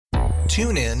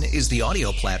TuneIn is the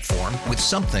audio platform with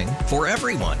something for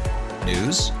everyone.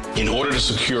 News. In order to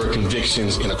secure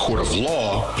convictions in a court of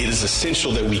law, it is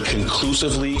essential that we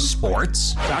conclusively.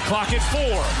 Sports. Shot clock at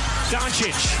 4.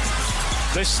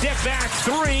 Doncic. The step back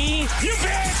 3. You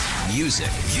bet. Music.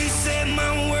 You set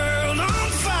my world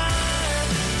on fire.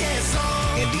 Yes,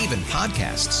 and even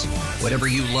podcasts. Whatever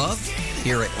you love,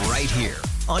 hear it right here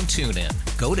on TuneIn.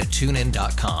 Go to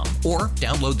TuneIn.com or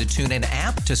download the TuneIn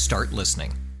app to start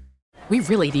listening. We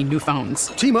really need new phones.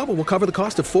 T-Mobile will cover the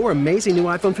cost of 4 amazing new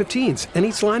iPhone 15s, and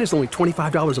each line is only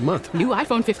 $25 a month. New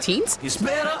iPhone 15s? it's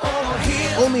better over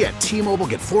here. Only at T-Mobile,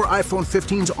 get 4 iPhone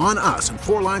 15s on us and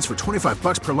 4 lines for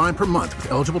 $25 per line per month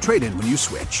with eligible trade-in when you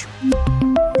switch.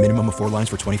 Minimum of 4 lines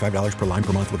for $25 per line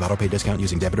per month with autopay discount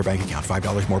using debit or bank account.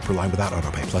 $5 more per line without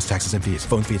autopay, plus taxes and fees.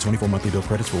 Phone fee at 24 monthly bill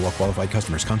credits for well-qualified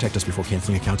customers. Contact us before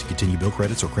canceling account to continue bill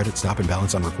credits or credit stop and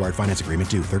balance on required finance agreement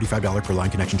due. $35 per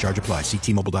line connection charge applies. See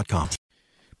T-Mobile.com.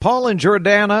 Paul and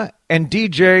Jordana and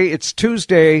DJ, it's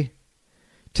Tuesday.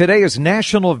 Today is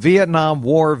National Vietnam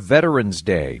War Veterans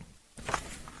Day.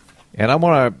 And I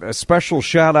want a special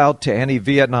shout out to any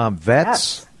Vietnam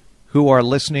vets who are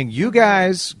listening. You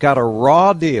guys got a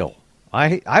raw deal.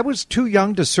 I was too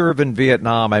young to serve in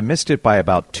Vietnam. I missed it by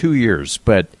about 2 years.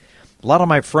 But a lot of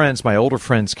my friends, my older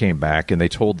friends, came back and they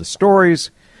told the stories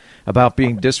about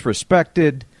being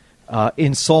disrespected,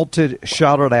 insulted,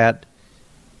 shouted at,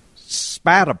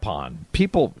 spat upon.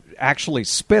 People actually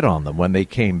spit on them when they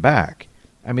came back.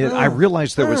 I mean, I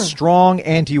realized there was strong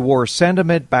anti-war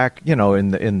sentiment back,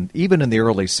 in even in the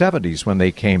early 70s when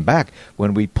they came back,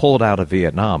 when we pulled out of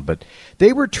Vietnam. But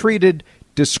they were treated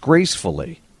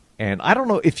disgracefully. And I don't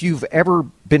know if you've ever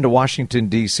been to Washington,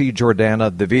 D.C.,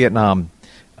 Jordana, the Vietnam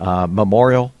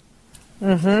Memorial.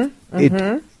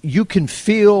 You can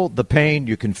feel the pain,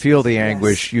 you can feel the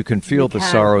anguish, you can feel the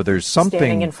sorrow. There's something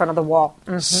standing in front of the wall,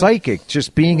 psychic,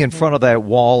 just being in front of that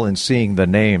wall and seeing the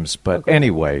names. But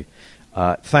anyway,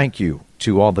 thank you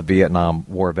to all the Vietnam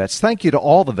War vets. Thank you to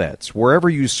all the vets wherever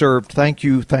you served. Thank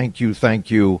you, thank you,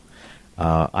 thank you.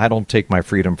 I don't take my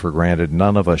freedom for granted.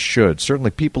 None of us should.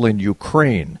 Certainly, people in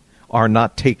Ukraine are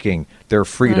not taking their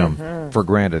freedom for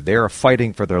granted. They are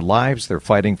fighting for their lives. They're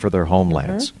fighting for their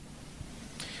homelands.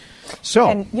 So,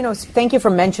 and, thank you for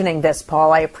mentioning this,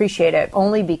 Paul. I appreciate it,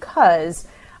 only because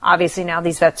obviously now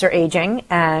these vets are aging,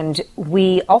 and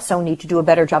we also need to do a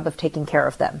better job of taking care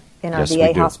of them in our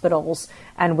VA hospitals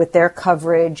and with their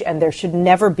coverage. And there should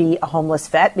never be a homeless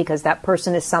vet, because that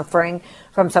person is suffering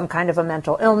from some kind of a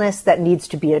mental illness that needs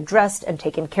to be addressed and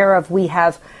taken care of. We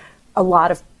have a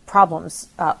lot of problems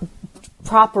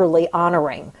properly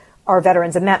honoring our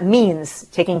veterans, and that means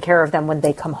taking care of them when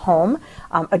they come home,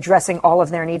 addressing all of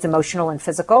their needs, emotional and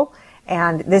physical.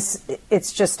 And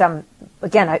it's just,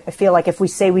 again, I feel like if we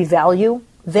say we value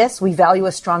this, we value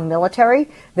a strong military,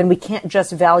 then we can't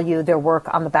just value their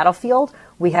work on the battlefield.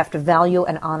 We have to value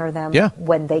and honor them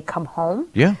when they come home.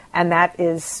 And that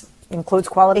includes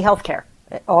quality health care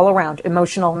all around,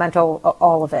 emotional, mental,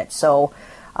 all of it. So,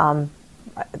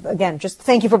 again, just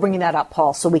thank you for bringing that up,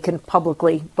 Paul, so we can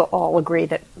publicly all agree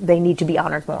that they need to be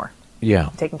honored more.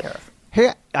 Taken care of.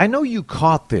 Hey, I know you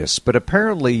caught this, but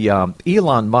apparently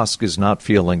Elon Musk is not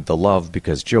feeling the love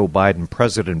because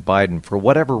President Biden, for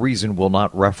whatever reason, will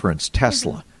not reference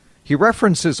Tesla. He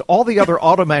references all the other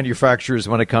auto manufacturers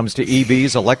when it comes to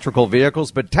EVs, electrical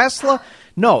vehicles, but Tesla,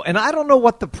 no. And I don't know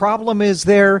what the problem is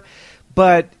there,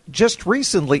 but just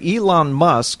recently Elon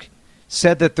Musk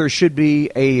said that there should be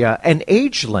an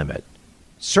age limit,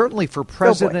 certainly for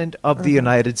President of the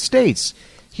United States.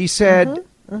 He said,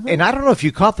 and I don't know if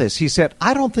you caught this, he said,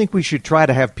 I don't think we should try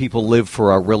to have people live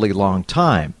for a really long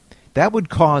time. That would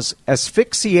cause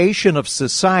asphyxiation of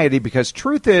society, because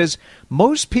truth is,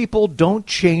 most people don't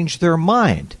change their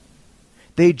mind.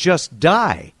 They just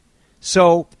die.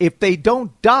 So if they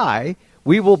don't die,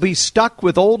 we will be stuck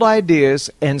with old ideas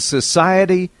and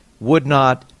society would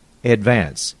not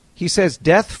advance. He says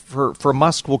death for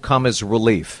Musk will come as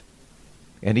relief.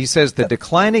 And he says the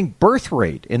declining birth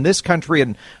rate in this country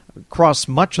and across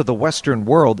much of the Western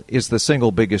world is the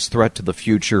single biggest threat to the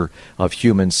future of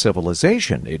human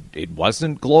civilization. It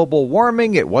wasn't global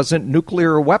warming. It wasn't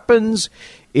nuclear weapons.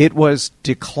 It was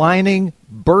declining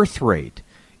birth rate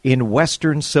in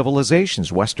Western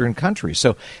civilizations, Western countries.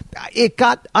 So it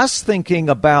got us thinking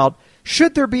about,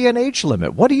 should there be an age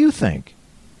limit? What do you think?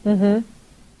 An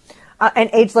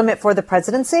age limit for the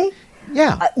presidency?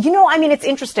 Yeah. It's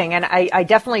interesting, and I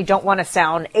definitely don't want to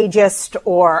sound ageist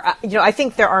or, I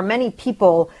think there are many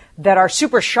people that are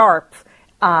super sharp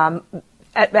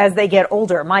as they get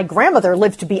older. My grandmother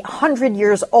lived to be 100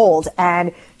 years old,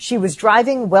 and she was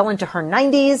driving well into her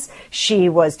 90s. She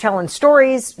was telling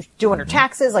stories, doing her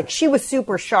taxes. Like, she was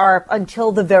super sharp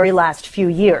until the very last few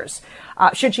years.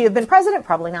 Should she have been president?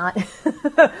 Probably not.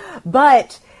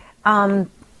 But I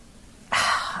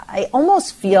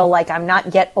almost feel like I'm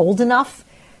not yet old enough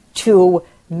to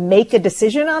make a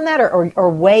decision on that or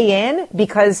weigh in,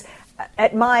 because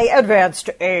at my advanced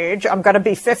age, I'm going to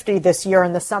be 50 this year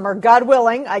in the summer. God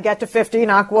willing, I get to 50,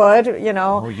 knock wood,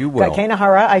 Oh, you will.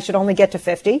 Kainahara, I should only get to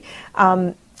 50.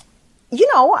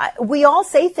 We all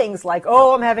say things like,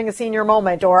 oh, I'm having a senior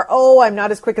moment, or, oh, I'm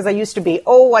not as quick as I used to be.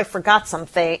 Oh, I forgot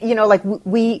something.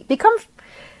 We become,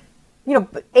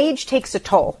 age takes a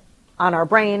toll on our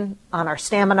brain, on our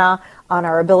stamina, on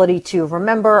our ability to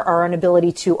remember, our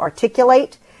inability to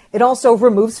articulate. It also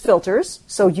removes filters,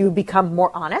 so you become more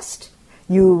honest.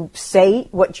 You say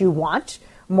what you want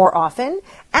more often.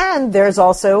 And there's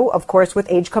also, of course, with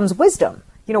age comes wisdom.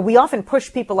 We often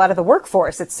push people out of the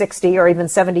workforce at 60 or even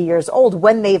 70 years old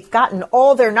when they've gotten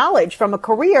all their knowledge from a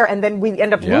career, and then we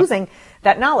end up losing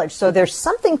that knowledge. So there's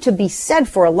something to be said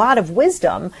for a lot of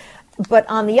wisdom. But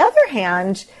on the other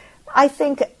hand, I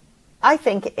think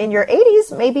in your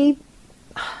 80s, maybe,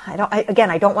 I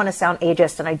don't want to sound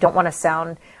ageist, and I don't want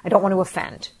to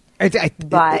offend.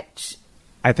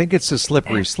 I think it's a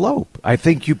slippery slope. I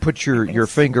think you put your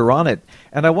finger on it.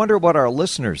 And I wonder what our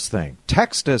listeners think.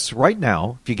 Text us right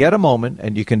now, if you get a moment,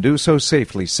 and you can do so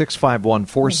safely,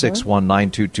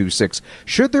 651-461-9226.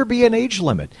 Should there be an age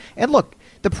limit? And look,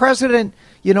 the president,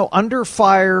 under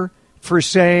fire for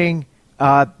saying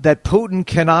that Putin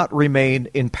cannot remain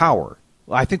in power.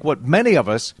 I think what many of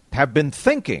us have been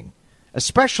thinking,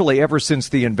 especially ever since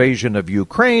the invasion of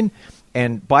Ukraine,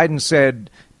 and Biden said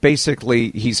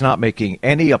basically he's not making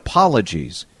any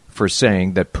apologies for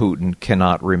saying that Putin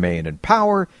cannot remain in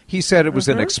power. He said it was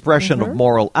an expression of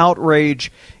moral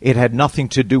outrage. It had nothing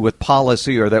to do with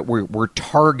policy, or that we're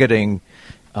targeting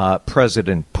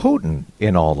President Putin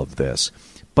in all of this.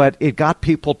 But it got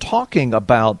people talking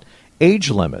about age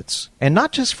limits, and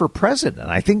not just for president.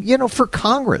 I think, for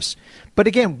Congress. But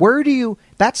again,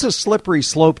 that's a slippery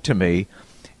slope to me.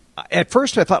 At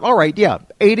first I thought, all right,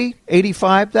 80,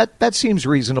 85, that seems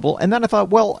reasonable. And then I thought,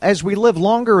 well, as we live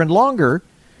longer and longer,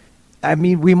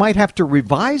 we might have to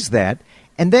revise that.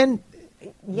 And then,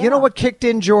 you know what kicked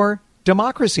in, Jor?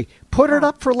 Democracy. Put it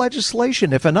up for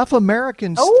legislation. If enough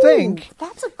Americans think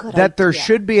that there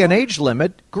should be an age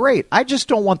limit, great. I just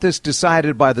don't want this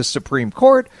decided by the Supreme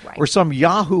Court or some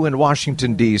yahoo in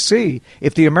Washington, D.C.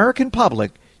 If the American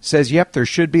public says, yep, there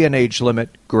should be an age limit,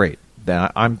 great.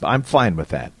 Then I'm fine with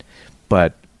that.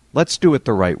 But let's do it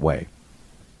the right way.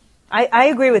 I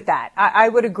agree with that. I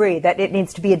would agree that it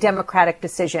needs to be a democratic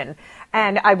decision.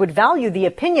 And I would value the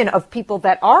opinion of people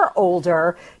that are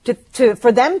older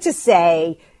for them to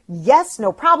say, yes,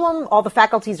 no problem, all the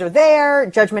faculties are there,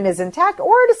 judgment is intact,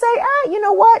 or to say, you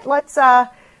know what,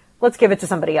 let's give it to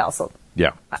somebody else.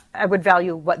 Yeah. I would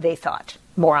value what they thought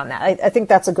more on that. I think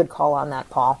that's a good call on that,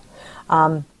 Paul.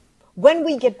 When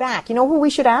we get back, you know who we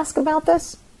should ask about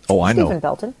this? Oh, I know. Stephen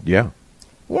Belton. Yeah.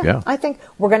 Yeah, I think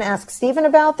we're going to ask Stephen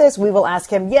about this. We will ask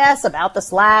him, about the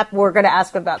slap. We're going to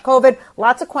ask him about COVID.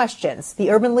 Lots of questions.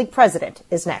 The Urban League president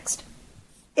is next.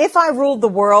 If I ruled the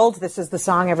world, this is the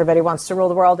song everybody wants to rule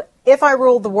the world. If I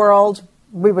ruled the world,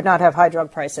 we would not have high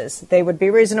drug prices. They would be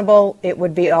reasonable. It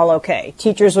would be all okay.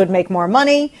 Teachers would make more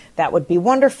money. That would be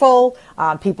wonderful.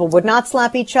 People would not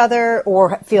slap each other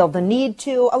or feel the need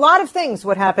to. A lot of things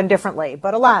would happen differently.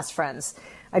 But alas, friends,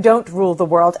 I don't rule the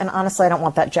world, and honestly, I don't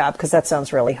want that job because that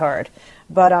sounds really hard.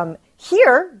 But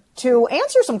here to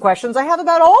answer some questions I have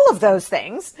about all of those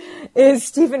things is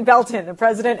Stephen Belton, the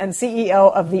president and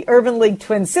CEO of the Urban League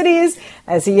Twin Cities,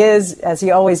 as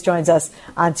he always joins us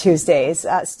on Tuesdays.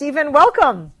 Stephen,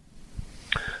 welcome.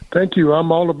 Thank you.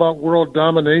 I'm all about world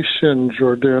domination,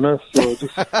 Jordana. So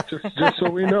just so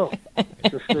we know.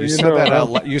 You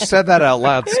said that out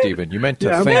loud, Stephen. You meant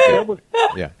to think it.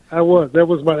 I was. That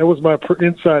was my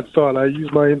inside thought. I use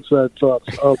my inside thoughts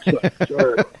outside.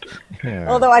 Sorry.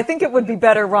 Yeah. Although I think it would be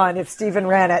better run if Stephen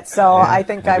ran it, so I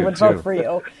think I would vote for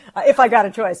you if I got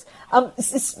a choice.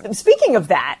 Speaking of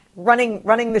that,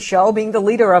 running the show, being the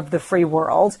leader of the free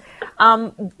world,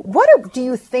 what do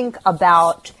you think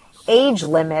about age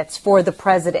limits for the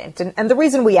president? And the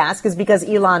reason we ask is because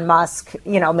Elon Musk,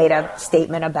 made a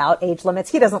statement about age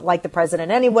limits. He doesn't like the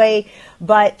president anyway,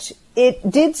 but it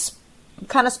did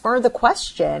kind of spur the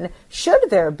question, should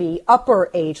there be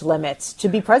upper age limits to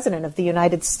be president of the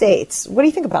United States? What do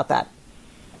you think about that?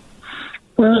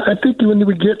 Well, I think when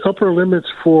we get upper limits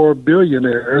for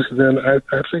billionaires, then I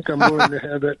think I'm willing to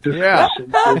have that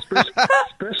discussion. So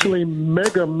especially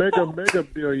mega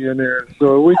billionaires.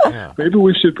 So maybe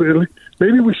we should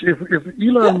if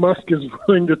Elon Musk is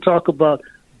willing to talk about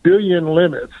billion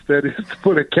limits, that is to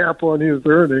put a cap on his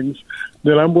earnings,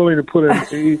 then I'm willing to put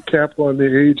a cap on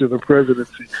the age of the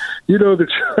presidency. You know,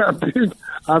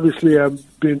 obviously I'm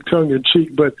being tongue in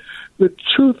cheek, but the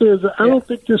truth is, I don't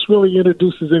think this really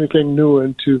introduces anything new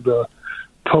into the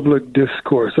public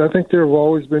discourse. I think there have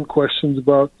always been questions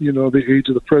about, the age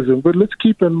of the president. But let's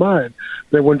keep in mind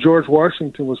that when George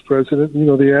Washington was president,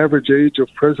 the average age of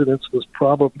presidents was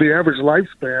probably, the average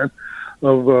lifespan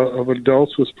of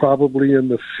adults was probably in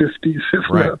the 50s, if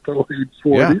not the late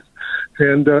 40s. Yeah.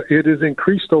 And it has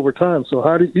increased over time. So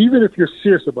even if you're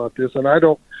serious about this, and I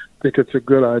don't think it's a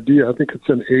good idea, I think it's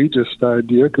an ageist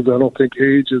idea, because I don't think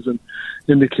age is an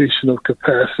indication of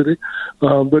capacity.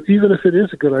 But even if it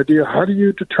is a good idea, how do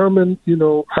you determine,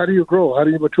 how do you grow? How do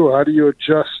you mature? How do you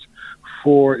adjust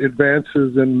for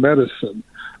advances in medicine?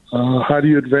 How do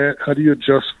you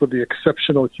adjust for the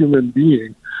exceptional human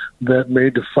being that may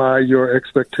defy your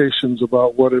expectations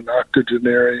about what an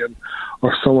octogenarian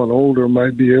or someone older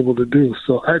might be able to do?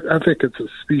 So I think it's a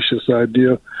specious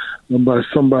idea by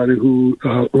somebody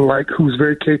who's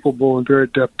very capable and very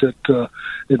adept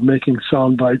at making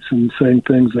sound bites and saying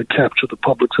things that capture the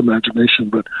public's imagination.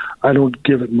 But I don't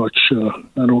give it much.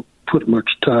 I don't put much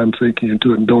time thinking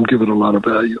into it and don't give it a lot of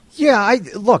value. Yeah,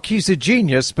 look, he's a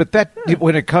genius, but that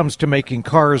when it comes to making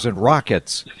cars and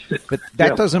rockets, but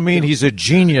that doesn't mean he's a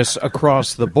genius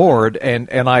across the board. And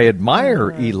I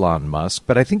admire Elon Musk,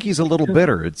 but I think he's a little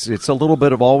bitter. It's a little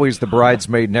bit of always the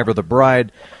bridesmaid, never the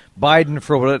bride. Biden,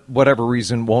 for whatever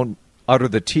reason, won't utter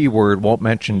the T word, won't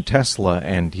mention Tesla,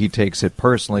 and he takes it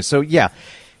personally. So, yeah.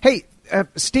 Hey,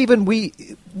 Stephen, we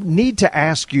need to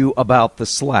ask you about the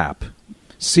slap.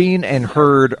 Seen and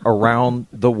heard around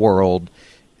the world.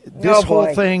 This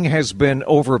whole thing has been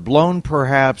overblown,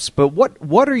 perhaps, but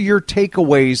what are your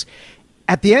takeaways?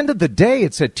 At the end of the day,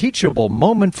 it's a teachable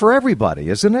moment for everybody,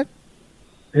 isn't it?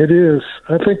 It is.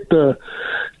 I think the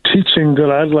teaching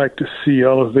that I'd like to see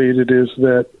elevated is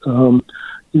that,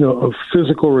 a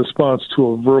physical response to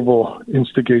a verbal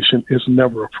instigation is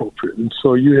never appropriate. And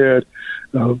so you had,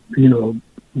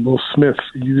 Will Smith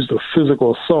used a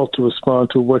physical assault to respond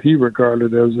to what he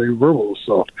regarded as a verbal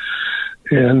assault.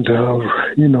 And,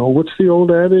 what's the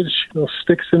old adage?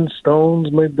 Sticks and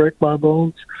stones may break my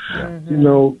bones. Mm-hmm.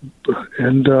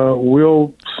 And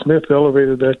Will Smith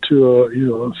elevated that to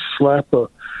a slap, a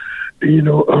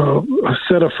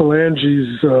set of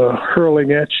phalanges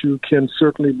hurling at you can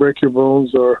certainly break your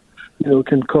bones or,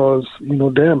 can cause,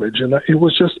 damage. And it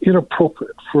was just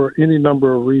inappropriate for any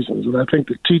number of reasons. And I think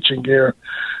the teaching here,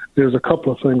 there's a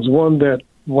couple of things. One, that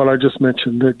what I just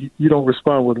mentioned, that you don't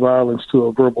respond with violence to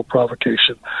a verbal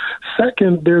provocation.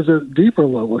 Second, there's a deeper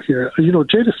level here.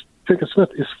 Jada Pinkett Smith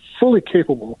is fully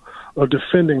capable of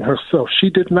defending herself. She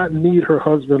did not need her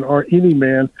husband or any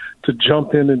man to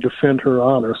jump in and defend her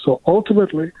honor. So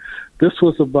ultimately, this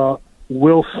was about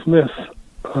Will Smith's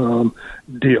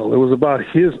deal. It was about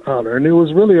his honor, and it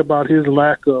was really about his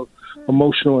lack of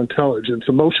emotional intelligence.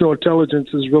 Emotional intelligence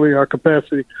is really our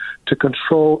capacity to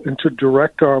control and to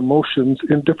direct our emotions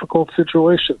in difficult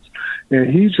situations.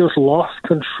 And he just lost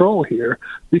control here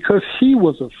because he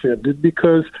was offended,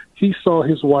 because he saw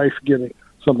his wife getting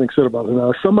something said about him.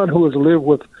 Now, someone who has lived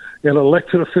with an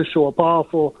elected official, a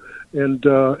powerful and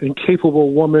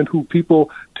incapable woman who people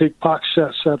take pot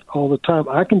shots at all the time,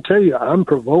 I can tell you I'm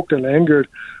provoked and angered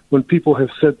when people have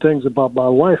said things about my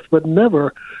wife, but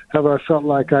never have I felt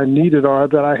like I needed or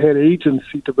that I had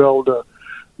agency to be able to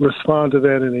respond to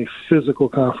that in a physical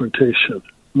confrontation.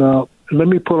 Now, let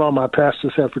me put on my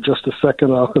pastor's hat for just a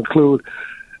second. I'll conclude.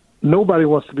 Nobody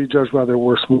wants to be judged by their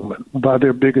worst moment, by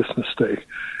their biggest mistake.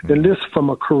 And this, from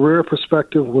a career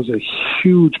perspective, was a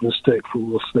huge mistake for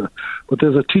Will Smith. But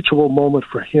there's a teachable moment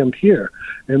for him here,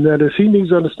 and that is he needs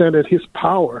to understand that his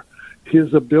power,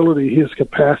 his ability, his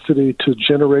capacity to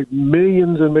generate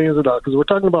millions and millions of dollars, because we're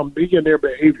talking about millionaire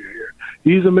behavior here.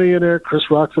 He's a millionaire. Chris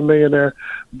Rock's a millionaire.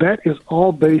 That is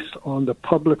all based on the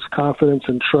public's confidence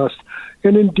and trust,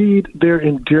 and indeed their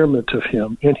endearment of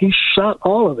him. And he shot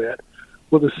all of that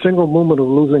with a single moment of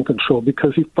losing control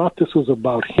because he thought this was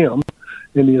about him,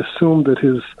 and he assumed that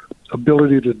his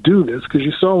ability to do this, because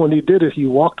you saw when he did it, he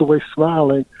walked away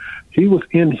smiling. He was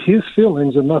in his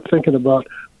feelings and not thinking about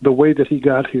the way that he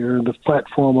got here and the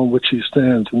platform on which he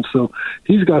stands. And so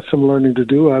he's got some learning to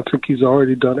do. I think he's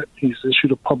already done it. He's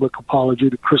issued a public apology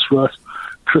to Chris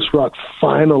Rock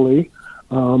finally,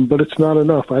 but it's not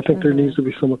enough. I think there needs to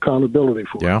be some accountability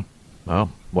for it. Yeah,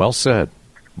 well said.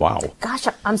 Wow. Gosh,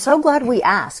 I'm so glad we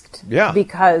asked. Yeah.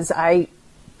 Because I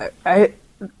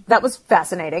that was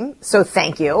fascinating. So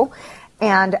thank you.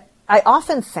 And I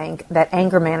often think that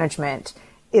anger management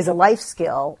is a life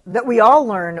skill that we all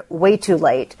learn way too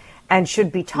late and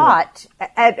should be taught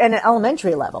at an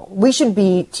elementary level. We should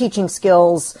be teaching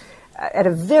skills at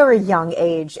a very young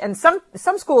age. And some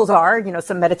schools are,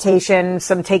 some meditation,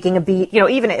 some taking a beat,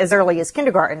 even as early as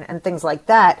kindergarten and things like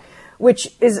that,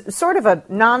 which is sort of a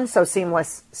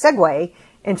non-so-seamless segue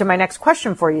into my next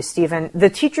question for you, Stephen. The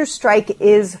teacher strike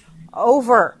is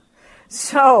over.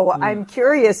 So I'm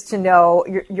curious to know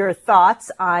your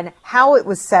thoughts on how it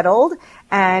was settled,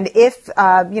 and if,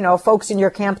 folks in your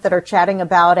camp that are chatting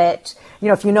about it,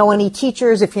 if you know any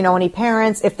teachers, if you know any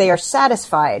parents, if they are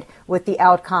satisfied with the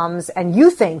outcomes, and you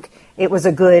think it was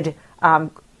a good,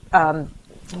 chemo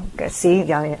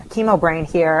brain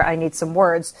here, I need some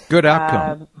words. Good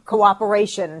outcome.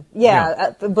 Cooperation.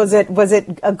 Yeah. Was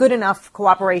it a good enough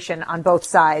cooperation on both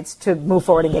sides to move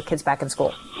forward and get kids back in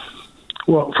school?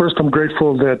 Well, first, I'm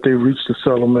grateful that they reached a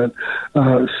settlement.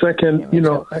 Second,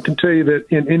 I can tell you that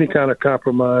in any kind of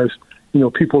compromise,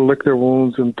 people lick their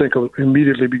wounds and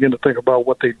immediately begin to think about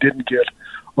what they didn't get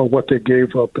or what they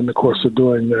gave up in the course of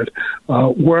doing that.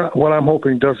 What I'm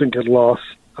hoping doesn't get lost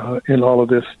in all of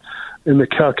this, in the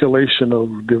calculation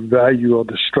of the value of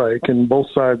the strike, and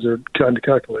both sides are trying to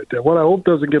calculate that. What I hope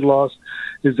doesn't get lost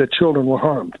is that children were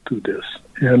harmed through this.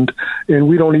 And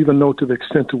we don't even know to the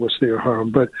extent to which they are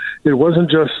harmed. But it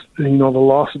wasn't just, the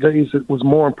lost days. It was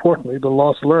more importantly the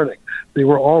lost learning. They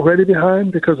were already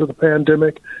behind because of the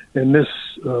pandemic, and this,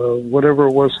 whatever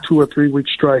it was, 2 or 3 week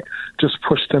strike just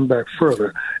pushed them back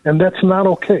further. And that's not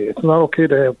okay. It's not okay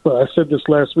to have, I said this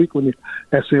last week when you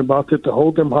asked me about it, to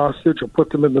hold them hostage or put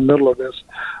them in the middle of this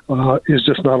is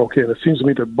just not okay. And it seems to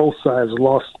me that both sides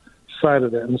lost sight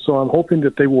of that. And so I'm hoping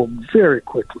that they will very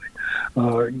quickly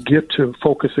get to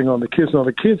focusing on the kids. Now,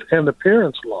 the kids and the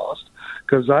parents lost,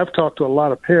 because I've talked to a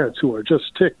lot of parents who are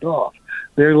just ticked off.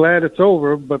 They're glad it's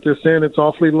over, but they're saying it's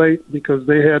awfully late because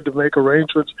they had to make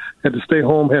arrangements, had to stay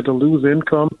home, had to lose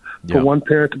income for one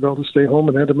parent to be able to stay home,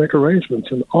 and had to make arrangements.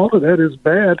 And all of that is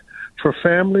bad for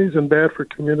families and bad for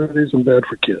communities and bad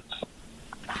for kids.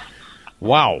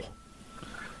 Wow.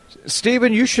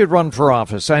 Stephen, you should run for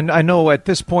office. I know at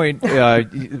this point,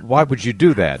 why would you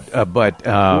do that? But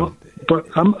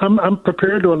I'm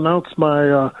prepared to announce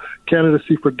my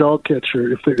candidacy for dog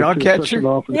catcher if there's such an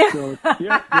office.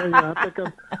 Yeah.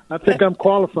 I think I'm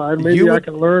qualified. Maybe I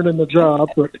can learn in the job,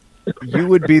 but you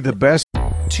would be the best.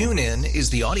 TuneIn is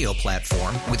the audio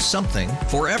platform with something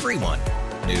for everyone.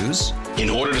 News. In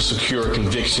order to secure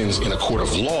convictions in a court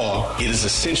of law, it is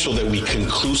essential that we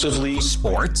conclusively.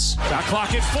 Sports. Shot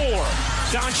clock at 4.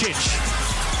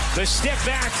 Doncic. The step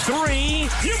back 3.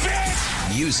 You bet.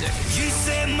 Music. You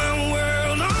set my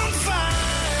world on fire.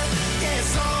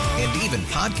 Yes, and even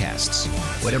podcasts.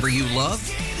 Whatever you love,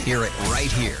 hear it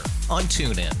right here on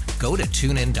TuneIn. Go to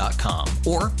TuneIn.com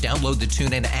or download the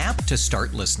TuneIn app to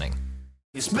start listening.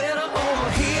 It's better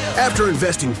over here. After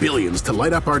investing billions to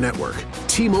light up our network,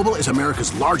 T-Mobile is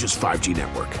America's largest 5G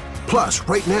network. Plus,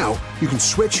 right now, you can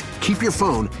switch, keep your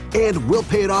phone, and we'll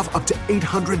pay it off up to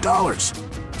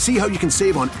 $800. See how you can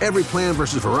save on every plan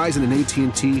versus Verizon and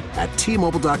AT&T at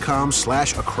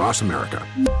T-Mobile.com/across America.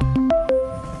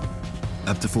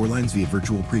 Up to 4 lines via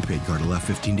virtual prepaid card. Allow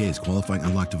 15 days. Qualifying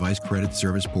unlocked device credit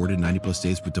service ported 90-plus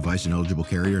days with device and eligible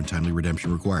carrier and timely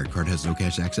redemption required. Card has no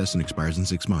cash access and expires in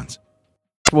 6 months.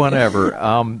 One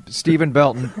ever. Stephen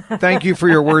Belton, thank you for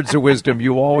your words of wisdom.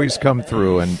 You always come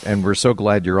through, and we're so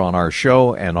glad you're on our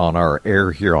show and on our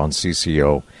air here on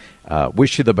CCO.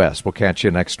 Wish you the best. We'll catch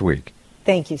you next week.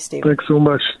 Thank you, Stephen. Thanks so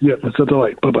much. Yeah, it's a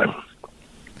delight. Bye-bye.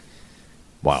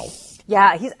 Wow.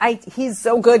 Yeah, he's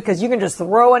so good because you can just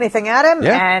throw anything at him,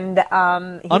 and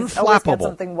he's always got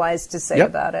something wise to say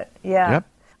about it. Yeah. Yep.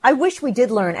 I wish we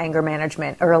did learn anger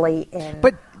management early in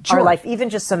our life. Even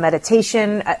just some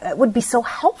meditation would be so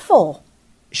helpful.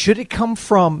 Should it come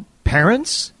from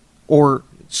parents or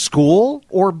school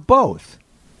or both?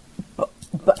 But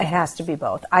it has to be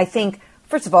both. I think,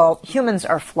 first of all, humans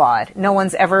are flawed. No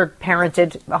one's ever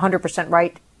parented 100%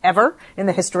 right ever in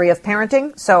the history of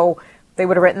parenting. So they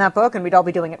would have written that book and we'd all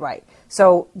be doing it right.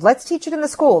 So let's teach it in the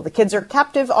school. The kids are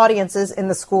captive audiences in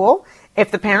the school. If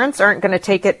the parents aren't going to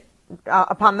take it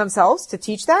upon themselves to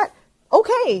teach that,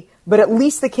 okay, but at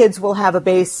least the kids will have a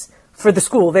base for the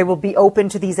school. They will be open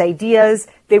to these ideas.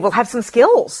 They will have some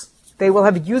skills. They will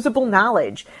have usable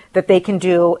knowledge that they can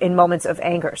do in moments of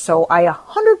anger. So I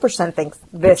 100% think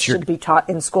this should be taught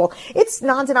in school. It's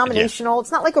non-denominational.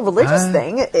 It's not like a religious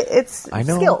thing. It's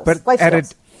skills, life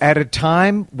skills. at a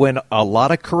time when a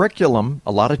lot of curriculum,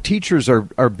 a lot of teachers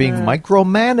are being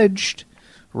micromanaged,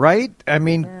 right? I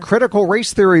mean, critical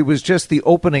race theory was just the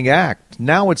opening act.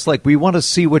 Now it's like we want to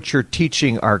see what you're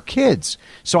teaching our kids.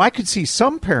 So I could see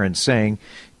some parents saying,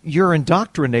 you're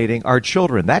indoctrinating our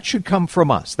children. That should come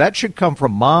from us. That should come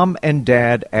from mom and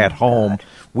dad at home.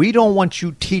 We don't want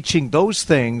you teaching those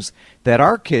things that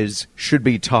our kids should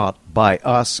be taught by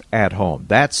us at home.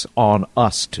 That's on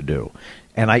us to do.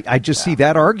 And I just see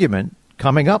that argument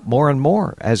coming up more and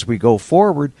more as we go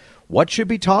forward. What should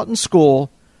be taught in school?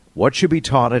 What should be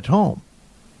taught at home?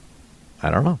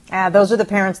 I don't know. Those are the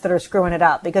parents that are screwing it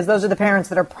up, because those are the parents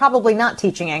that are probably not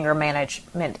teaching anger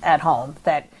management at home,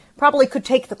 that probably could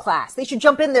take the class. They should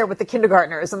jump in there with the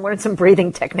kindergartners and learn some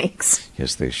breathing techniques.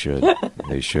 Yes, they should.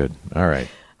 They should. All right.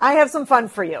 I have some fun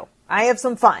for you. I have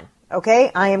some fun.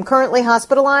 Okay? I am currently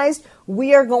hospitalized.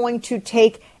 We are going to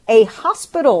take a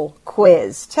hospital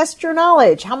quiz. Test your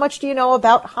knowledge. How much do you know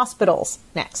about hospitals?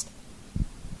 Next.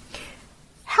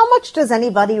 How much does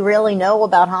anybody really know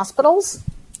about hospitals?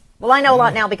 Well, I know a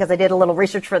lot now because I did a little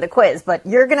research for the quiz, but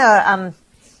you're going to...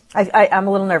 I'm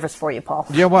a little nervous for you, Paul.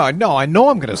 Yeah, well, no, I know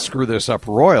I'm going to screw this up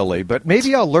royally, but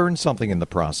maybe I'll learn something in the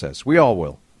process. We all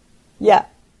will. Yeah.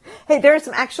 Hey, there are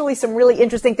some really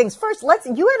interesting things. First,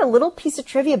 you had a little piece of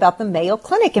trivia about the Mayo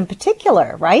Clinic in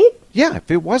particular, right? Yeah, if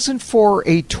it wasn't for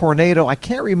a tornado, I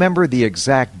can't remember the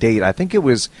exact date. I think it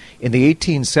was in the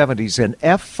 1870s, an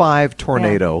F5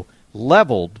 tornado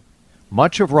leveled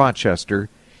much of Rochester,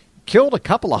 killed a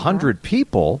couple of hundred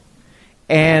people,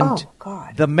 and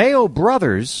the Mayo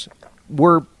brothers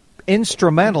were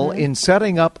instrumental in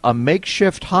setting up a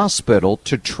makeshift hospital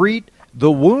to treat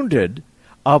the wounded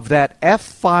of that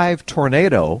F5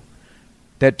 tornado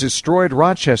that destroyed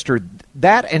Rochester.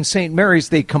 That and St. Mary's,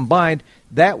 they combined,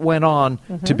 that went on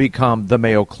to become the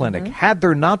Mayo Clinic. Had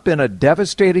there not been a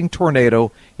devastating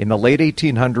tornado in the late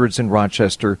 1800s in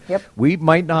Rochester, we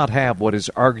might not have what is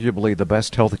arguably the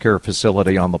best healthcare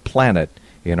facility on the planet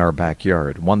in our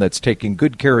backyard, one that's taking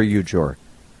good care of you, Jor.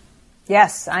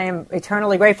 Yes, I am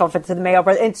eternally grateful to the Mayo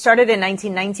Brothers. It started in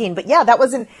 1919, but yeah, that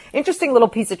was an interesting little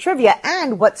piece of trivia,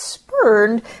 and what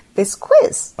spurred this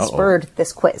quiz.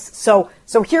 So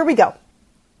here we go.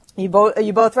 Are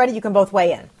you both ready? You can both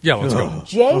weigh in. Yeah, let's go.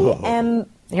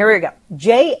 Here we go.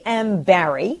 J.M.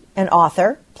 Barrie, an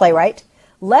author, playwright,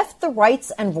 left the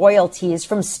rights and royalties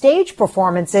from stage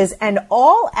performances and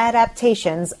all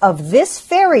adaptations of this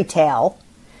fairy tale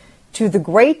to the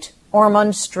Great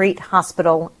Ormond Street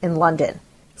Hospital in London.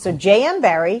 So J.M.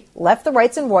 Barrie left the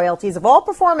rights and royalties of all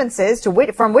performances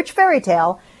from which fairy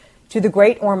tale to the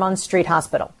Great Ormond Street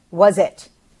Hospital? Was it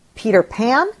Peter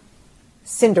Pan,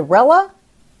 Cinderella,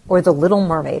 or The Little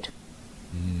Mermaid?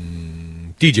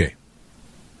 DJ.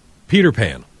 Peter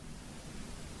Pan.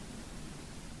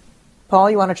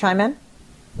 Paul, you want to chime in?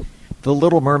 The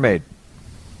Little Mermaid.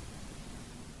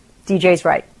 DJ's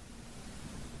right.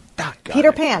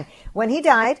 Peter Pan. When he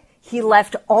died, he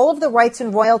left all of the rights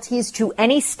and royalties to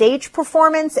any stage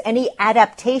performance, any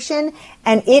adaptation,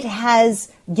 and it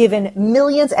has given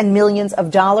millions and millions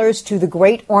of dollars to the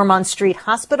Great Ormond Street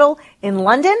Hospital in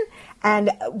London.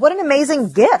 And what an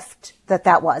amazing gift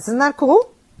that was. Isn't that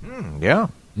cool? Yeah.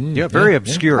 Yeah, very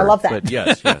obscure. I love that. But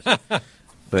yes.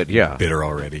 But yeah. Bitter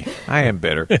already. I am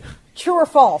bitter. True or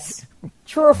false?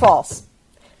 True or false?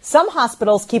 Some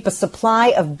hospitals keep a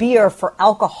supply of beer for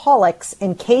alcoholics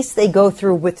in case they go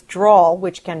through withdrawal,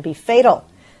 which can be fatal.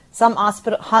 Some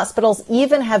hospitals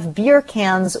even have beer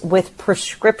cans with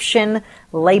prescription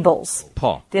labels.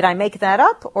 Paul. Did I make that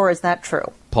up, or is that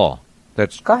true? Paul,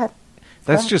 Go ahead.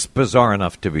 That's just bizarre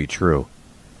enough to be true.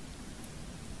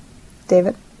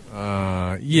 David?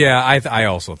 I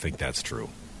also think that's true.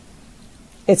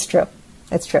 It's true.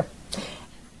 It's true.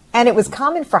 And it was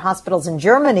common for hospitals in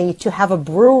Germany to have a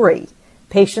brewery.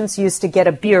 Patients used to get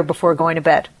a beer before going to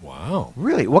bed. Wow.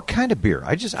 Really? What kind of beer?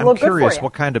 I'm curious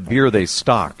what kind of beer they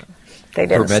stock for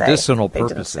medicinal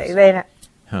purposes. They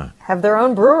have their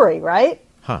own brewery, right?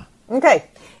 Huh. Okay.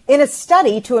 In a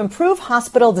study to improve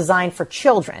hospital design for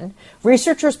children,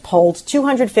 researchers polled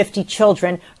 250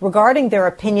 children regarding their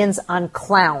opinions on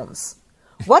clowns.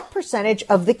 What percentage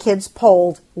of the kids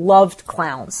polled loved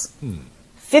clowns?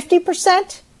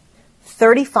 50%,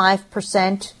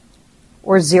 35%,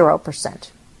 or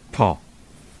 0%? Paul,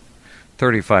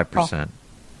 35%.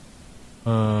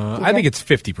 I think it's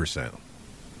 50%.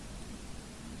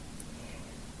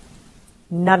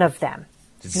 None of them.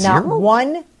 Zero? Not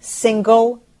one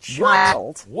single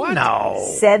child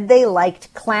said they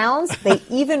liked clowns. They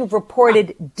even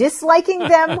reported disliking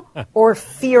them or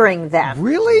fearing them.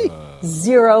 Really?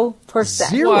 0%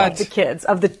 of the kids.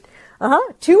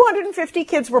 250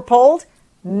 kids were polled.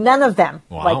 None of them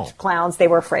liked clowns. They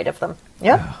were afraid of them.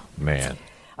 Yep. Oh, man.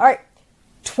 All right.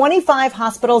 25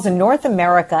 hospitals in North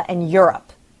America and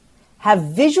Europe have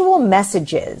visual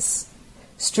messages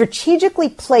strategically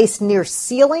placed near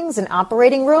ceilings in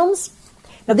operating rooms.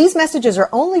 Now, these messages are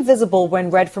only visible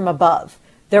when read from above.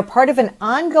 They're part of an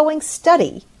ongoing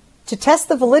study to test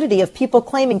the validity of people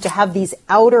claiming to have these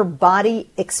outer body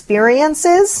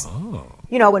experiences. Oh.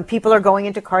 You know, when people are going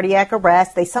into cardiac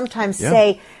arrest, they sometimes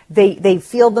say they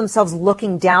feel themselves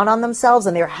looking down on themselves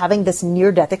and they're having this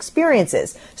near-death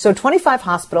experiences. So 25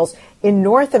 hospitals in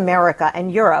North America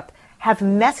and Europe have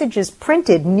messages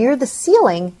printed near the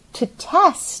ceiling to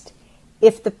test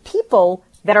if the people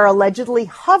that are allegedly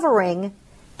hovering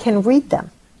can read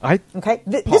them.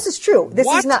 This is true. This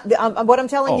is not what I'm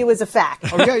telling you is a fact.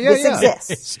 This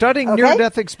exists. Studying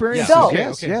near-death experiences. So,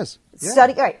 yes.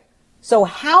 Study. Right. So,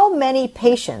 how many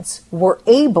patients were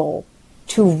able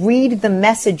to read the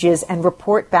messages and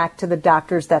report back to the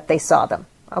doctors that they saw them?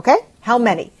 Okay. How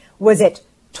many? Was it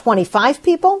 25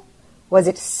 people? Was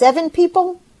it 7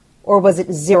 people? Or was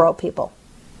it 0 people?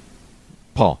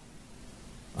 Paul,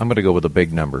 I'm going to go with a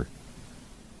big number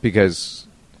because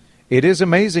it is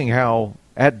amazing how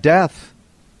at death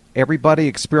everybody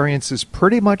experiences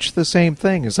pretty much the same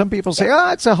thing. And some people say,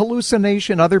 it's a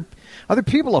hallucination. Other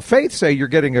people of faith say you're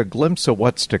getting a glimpse of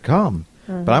what's to come.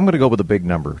 Mm-hmm. But I'm going to go with a big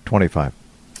number, 25.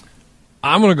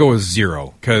 I'm going to go with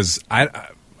 0 because I'm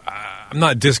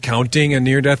not discounting a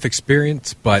near-death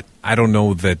experience, but I don't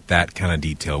know that kind of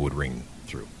detail would ring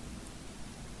through.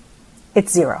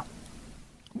 It's 0.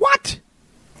 What?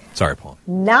 Sorry, Paul.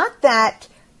 Not that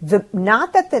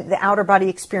the outer body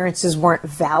experiences weren't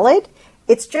valid.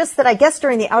 It's just that I guess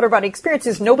during the outer body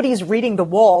experiences, nobody's reading the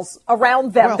walls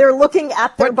around them. They're looking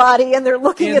at their body and they're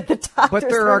looking at the doctors. But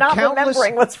they're not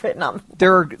remembering what's written on them.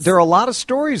 There are a lot of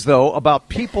stories, though, about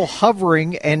people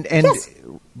hovering and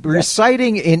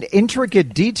reciting in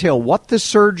intricate detail what the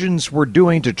surgeons were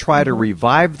doing to try to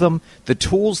revive them, the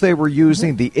tools they were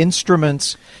using, the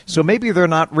instruments. So maybe they're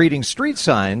not reading street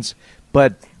signs,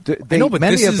 but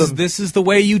this is the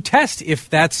way you test if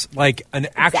that's like an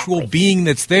actual being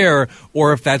that's there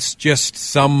or if that's just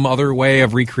some other way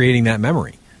of recreating that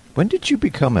memory. When did you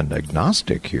become an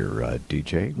agnostic here,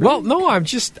 DJ? Really? Well, no,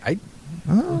 okay.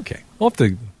 We'll have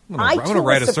to. I'm going to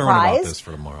write a sermon about this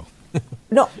for tomorrow.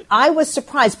 No, I was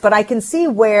surprised, but I can see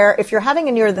where if you're having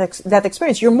a near-death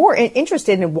experience, you're more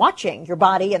interested in watching your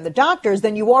body and the doctors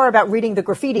than you are about reading the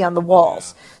graffiti on the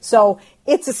walls. So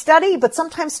it's a study, but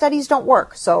sometimes studies don't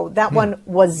work. So that one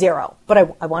was 0.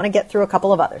 But I want to get through a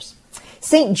couple of others.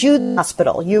 St. Jude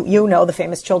Hospital, you know, the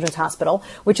famous children's hospital,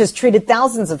 which has treated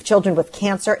thousands of children with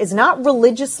cancer, is not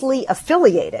religiously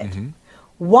affiliated. Mm-hmm.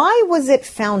 Why was it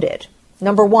founded?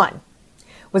 Number 1.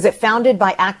 Was it founded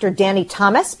by actor Danny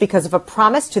Thomas because of a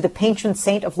promise to the patron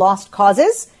saint of lost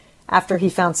causes after he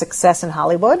found success in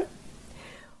Hollywood?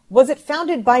 Was it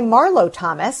founded by Marlo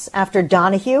Thomas after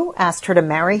Donahue asked her to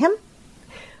marry him?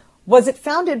 Was it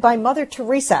founded by Mother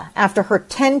Teresa after her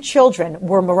 10 children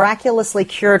were miraculously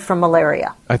cured from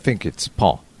malaria? I think it's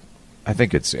Paul. I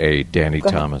think it's A, Danny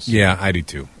Thomas. Yeah, I do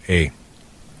too. A.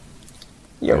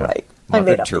 You're right. I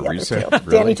made up Teresa, the other two.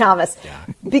 really? Danny Thomas. Yeah.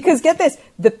 Because get this,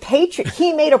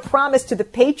 he made a promise to the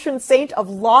patron saint of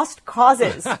lost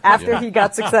causes after he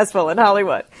got successful in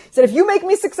Hollywood. He said, if you make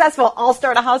me successful, I'll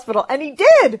start a hospital. And he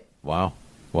did. Wow.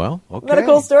 Well, okay. Isn't that a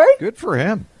cool story? Good for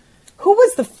him. Who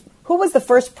was the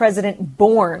first president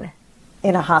born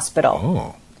in a hospital?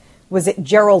 Oh. Was it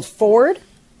Gerald Ford,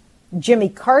 Jimmy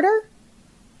Carter,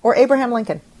 or Abraham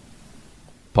Lincoln?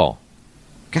 Paul.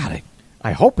 Got it.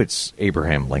 I hope it's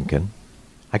Abraham Lincoln.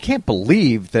 I can't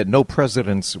believe that no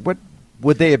presidents. What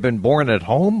would they have been born at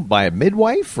home by a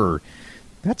midwife? Or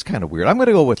that's kind of weird. I'm going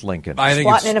to go with Lincoln.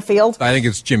 Squatting in a field. I think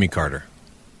it's Jimmy Carter.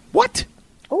 What?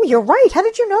 Oh, you're right. How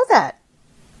did you know that?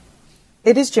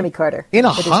 It is Jimmy Carter. In a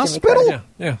hospital?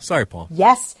 Yeah. Sorry, Paul.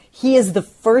 Yes, he is the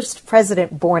first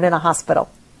president born in a hospital.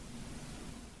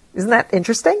 Isn't that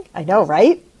interesting? I know,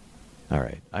 right? All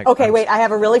right. Wait. I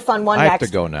have a really fun one next. I have to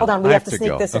go now. Hold on. We have to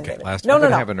sneak this in. Okay. No.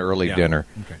 Have an early dinner.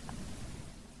 Okay.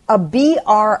 A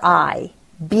BRI,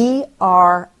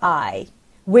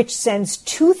 which sends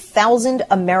 2,000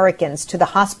 Americans to the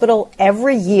hospital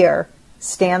every year,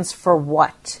 stands for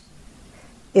what?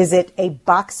 Is it a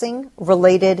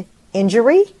boxing-related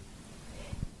injury?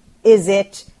 Is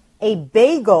it a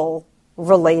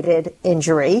bagel-related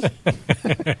injury?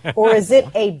 Or is it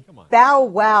a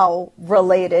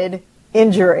bow-wow-related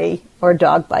injury or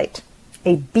dog bite?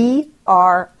 A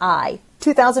BRI.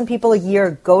 2,000 people a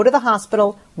year go to the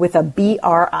hospital with a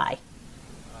BRI.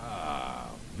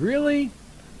 Really?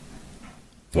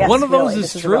 Yes, one of those really.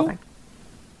 is true?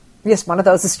 Yes, one of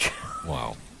those is true.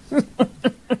 Wow.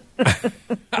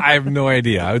 I have no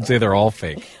idea. I would say they're all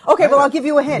fake. Okay, well, I'll give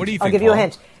you a hint. What do you I'll think, give you a Paul?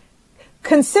 hint.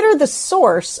 Consider the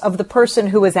source of the person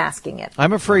who is asking it.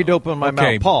 I'm afraid to open my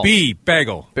mouth. Paul. B,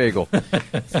 bagel. Bagel.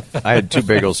 I had 2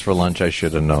 bagels for lunch. I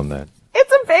should have known that.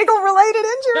 It's a bagel-related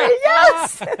injury,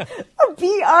 yes! A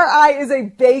BRI is a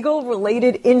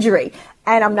bagel-related injury.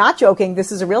 And I'm not joking.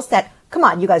 This is a real stat. Come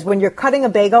on, you guys. When you're cutting a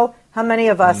bagel, how many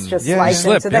of us just slice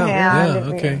into the hand?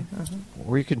 Yeah, okay.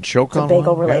 Or you can choke It's a on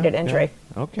bagel-related injury.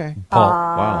 Yeah. Okay. Paul.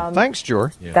 Wow. Thanks,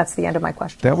 Jor. Yeah. That's the end of my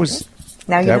question. That was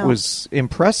now you that know. was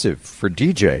impressive for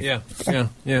DJ. Yeah.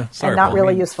 Sorry, and not Paul.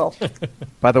 really useful.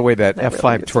 By the way, that Not F5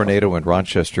 really useful. tornado in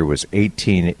Rochester was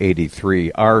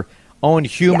 1883. Our own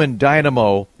human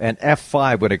dynamo and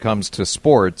F5 when it comes to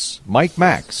sports, Mike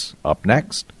Max, up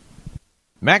next.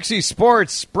 Maxi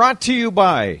Sports, brought to you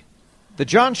by the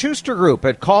John Schuster Group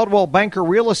at Caldwell Banker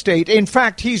Real Estate. In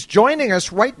fact, he's joining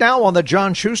us right now on the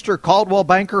John Schuster Caldwell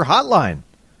Banker hotline.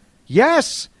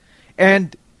 Yes.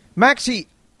 And Maxie,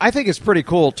 I think it's pretty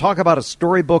cool. Talk about a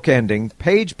storybook ending.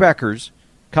 Paige Beckers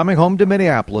coming home to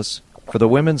Minneapolis for the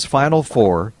women's Final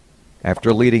Four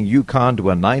after leading UConn to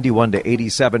a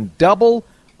 91-87 double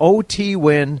OT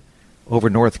win over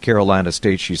North Carolina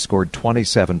State. She scored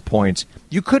 27 points.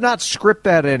 You could not script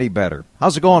that any better.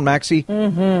 How's it going, Maxie?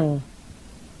 Mm-hmm.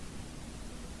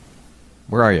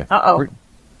 Where are you? Uh-oh.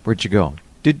 Where'd you go?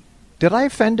 Did I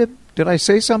offend him? Did I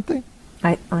say something?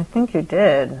 I think you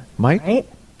did. Mike? Right?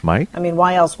 Mike? I mean,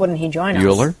 why else wouldn't he join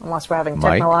Bueller? us? Unless we're having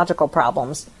Mike? technological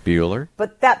problems. Bueller?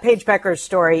 But that Paige Beckers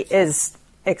story is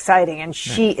exciting, and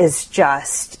she is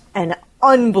just an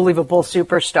unbelievable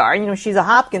superstar. You know, she's a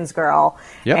Hopkins girl,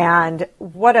 and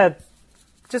what a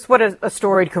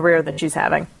storied career that she's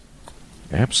having.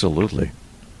 Absolutely.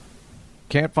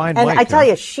 Can't find And Mike. I tell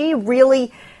you, she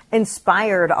really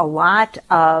inspired a lot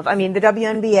of. I mean, the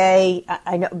WNBA.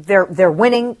 I know they're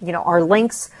winning. You know, our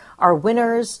Lynx are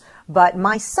winners. But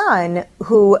my son,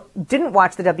 who didn't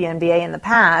watch the WNBA in the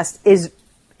past,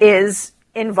 is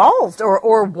involved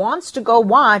or wants to go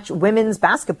watch women's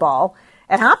basketball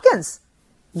at Hopkins.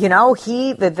 You know,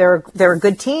 they're a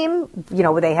good team. You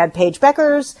know, they had Paige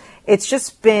Beckers. It's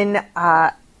just been,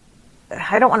 I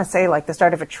don't want to say like the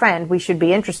start of a trend. We should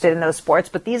be interested in those sports,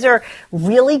 but these are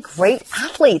really great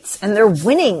athletes, and they're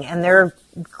winning, and they're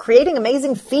creating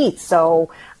amazing feats.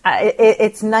 So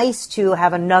it's nice to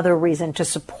have another reason to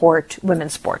support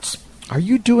women's sports. Are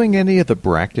you doing any of the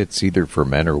brackets either for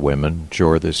men or women,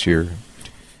 Jor, this year?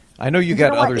 I know you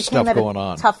got other stuff going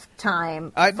on. Tough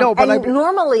time. I know, but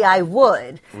normally I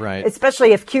would, right?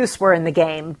 Especially if Cuse were in the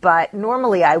game. But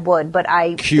normally I would. But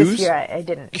this year I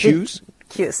didn't. Cuse?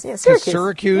 Cuse. Yeah, Syracuse.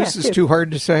 Syracuse is too hard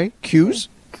to say. Cuse?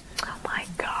 Oh my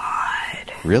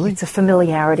God! Really? It's a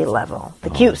familiarity level.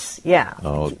 The Cuse. Yeah.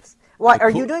 Oh. What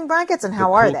are you doing brackets, and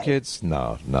how are they? Kids?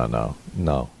 No.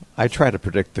 I try to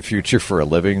predict the future for a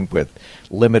living with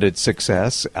limited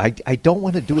success. I don't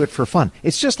want to do it for fun.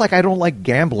 It's just like I don't like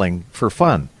gambling for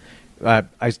fun. I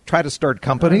try to start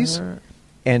companies,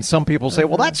 and some people say,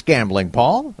 well, that's gambling,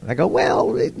 Paul. And I go,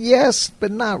 well, yes,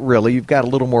 but not really. You've got a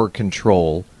little more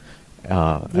control.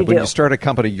 When you start a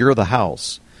company, you're the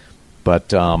house.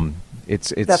 But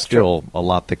it's That's still true. a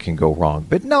lot that can go wrong.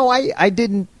 But no, I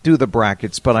didn't do the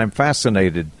brackets, but I'm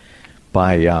fascinated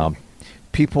by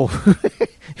people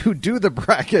who do the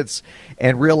brackets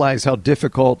and realize how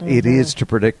difficult it is to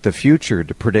predict the future,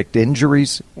 to predict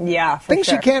injuries. Yeah, things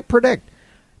sure. you can't predict.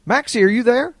 Maxie, are you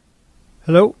there?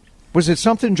 Hello? Was it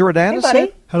something Jordana Hey, buddy.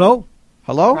 said? Hello?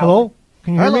 Hello? Hello?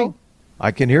 Can you hear me?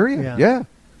 I can hear you. Yeah.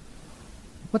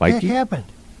 What Mikey? the heck happened?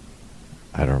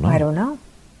 I don't know. I don't know.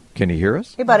 Can you hear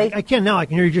us? Hey, buddy. I can now. I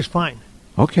can hear you just fine.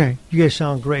 Okay. You guys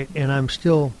sound great, and I'm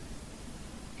still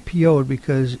PO'd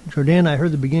because, Jordana, I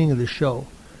heard the beginning of the show.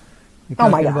 You're Oh,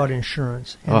 my talking God. about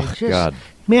insurance. And Oh, God.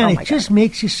 Man, Oh, it my just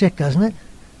makes you sick, doesn't it?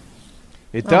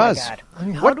 It Oh, does. my God. I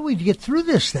mean, how do we get through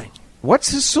this thing?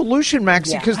 What's the solution,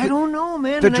 Maxie? Yeah. Because I don't know,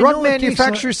 man. the and I drug know it takes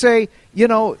manufacturers say, you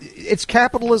know, it's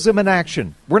capitalism in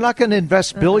action. We're not going to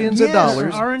invest billions of Yes,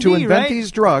 dollars R&D, to invent right? these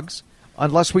drugs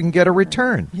unless we can get a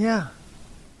return. Yeah.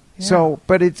 So,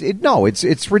 but it's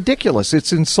ridiculous.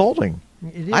 It's insulting.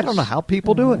 It I don't is. know how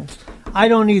people do it. I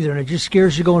don't either, and it just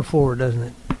scares you going forward, doesn't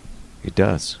it? It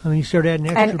does. I mean, you start adding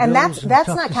extra And bills that's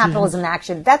tough not decisions. capitalism in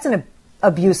action. That's an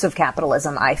abuse of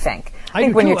capitalism, I think. I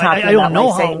think do when too. you're talking I don't about know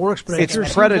like how saying, it works, but It's it sure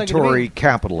seems like it to predatory me.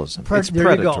 capitalism. It's There you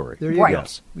go. predatory. There you Right. go.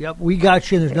 Yes. Yep, we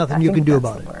got you, and there's nothing I you think can do that's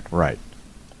about the it. word. Right.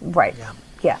 Right.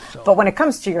 Yeah, so. But when it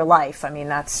comes to your life, I mean,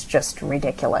 that's just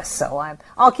ridiculous. So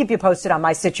I'll keep you posted on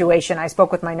my situation. I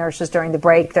spoke with my nurses during the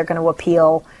break. They're going to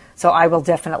appeal. So I will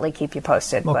definitely keep you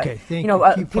posted. Okay, but, you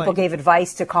know, people gave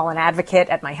advice to call an advocate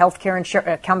at my health care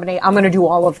company. I'm going to do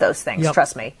all of those things,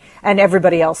 trust me. And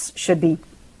everybody else should be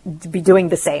doing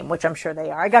the same, which I'm sure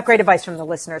they are. I got great advice from the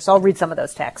listeners, so I'll read some of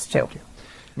those texts, too.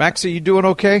 Max, are you doing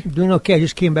okay? Doing okay. I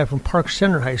just came back from Park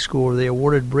Center High School where they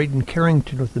awarded Braden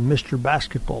Carrington with the Mr.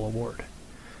 Basketball Award.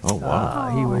 Oh,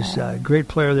 wow. He was a great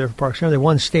player there for Park Center. They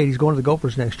won state. He's going to the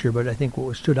Gophers next year, but I think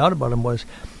what stood out about him was,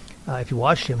 if you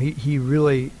watched him, he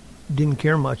really didn't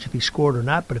care much if he scored or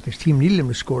not, but if his team needed him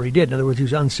to score, he did. In other words, he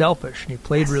was unselfish, and he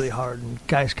played really hard, and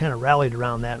guys kind of rallied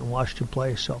around that and watched him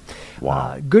play. So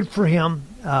good for him.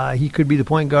 He could be the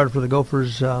point guard for the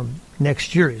Gophers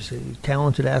next year. He's a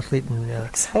talented athlete. And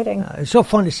exciting. It's so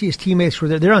fun to see his teammates were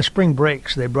there. They're on spring break,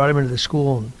 so they brought him into the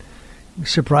school and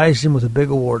surprised him with a big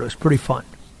award. It was pretty fun.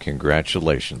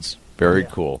 Congratulations. Very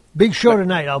cool. Big show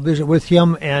tonight. I'll visit with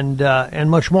him and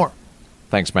much more.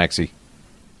 Thanks, Maxie.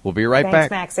 We'll be right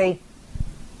back. Thanks, Maxie.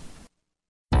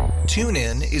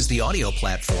 TuneIn is the audio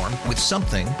platform with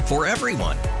something for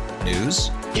everyone. News.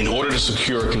 In order to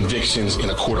secure convictions in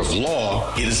a court of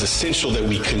law, it is essential that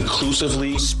we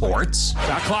conclusively. Sports.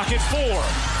 Shot clock at 4.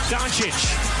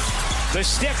 Doncic. The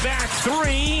step back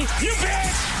 3. You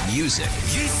bet. Music.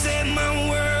 You set my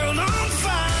world on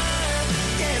fire.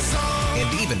 Yes,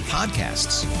 and even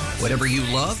podcasts. Whatever you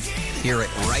love, hear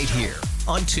it right here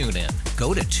on TuneIn.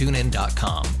 Go to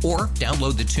TuneIn.com or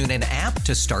download the TuneIn app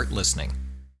to start listening.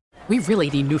 We really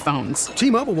need new phones.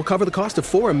 T-Mobile will cover the cost of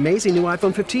 4 amazing new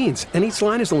iPhone 15s, and each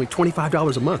line is only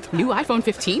 $25 a month. New iPhone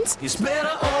 15s? It's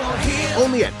better over here.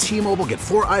 Only at T-Mobile, get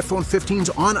 4 iPhone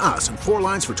 15s on us and 4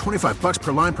 lines for $25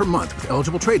 per line per month with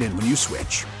eligible trade-in when you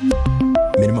switch.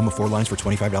 Minimum of 4 lines for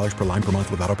 $25 per line per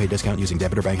month with autopay discount using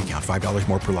debit or bank account. $5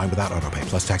 more per line without autopay,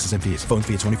 plus taxes and fees. Phone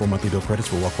fee at 24 monthly bill credits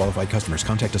for well-qualified customers.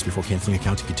 Contact us before canceling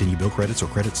account to continue bill credits or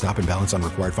credit stop and balance on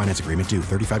required finance agreement due.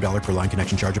 $35 per line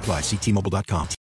connection charge applies. See T-Mobile.com.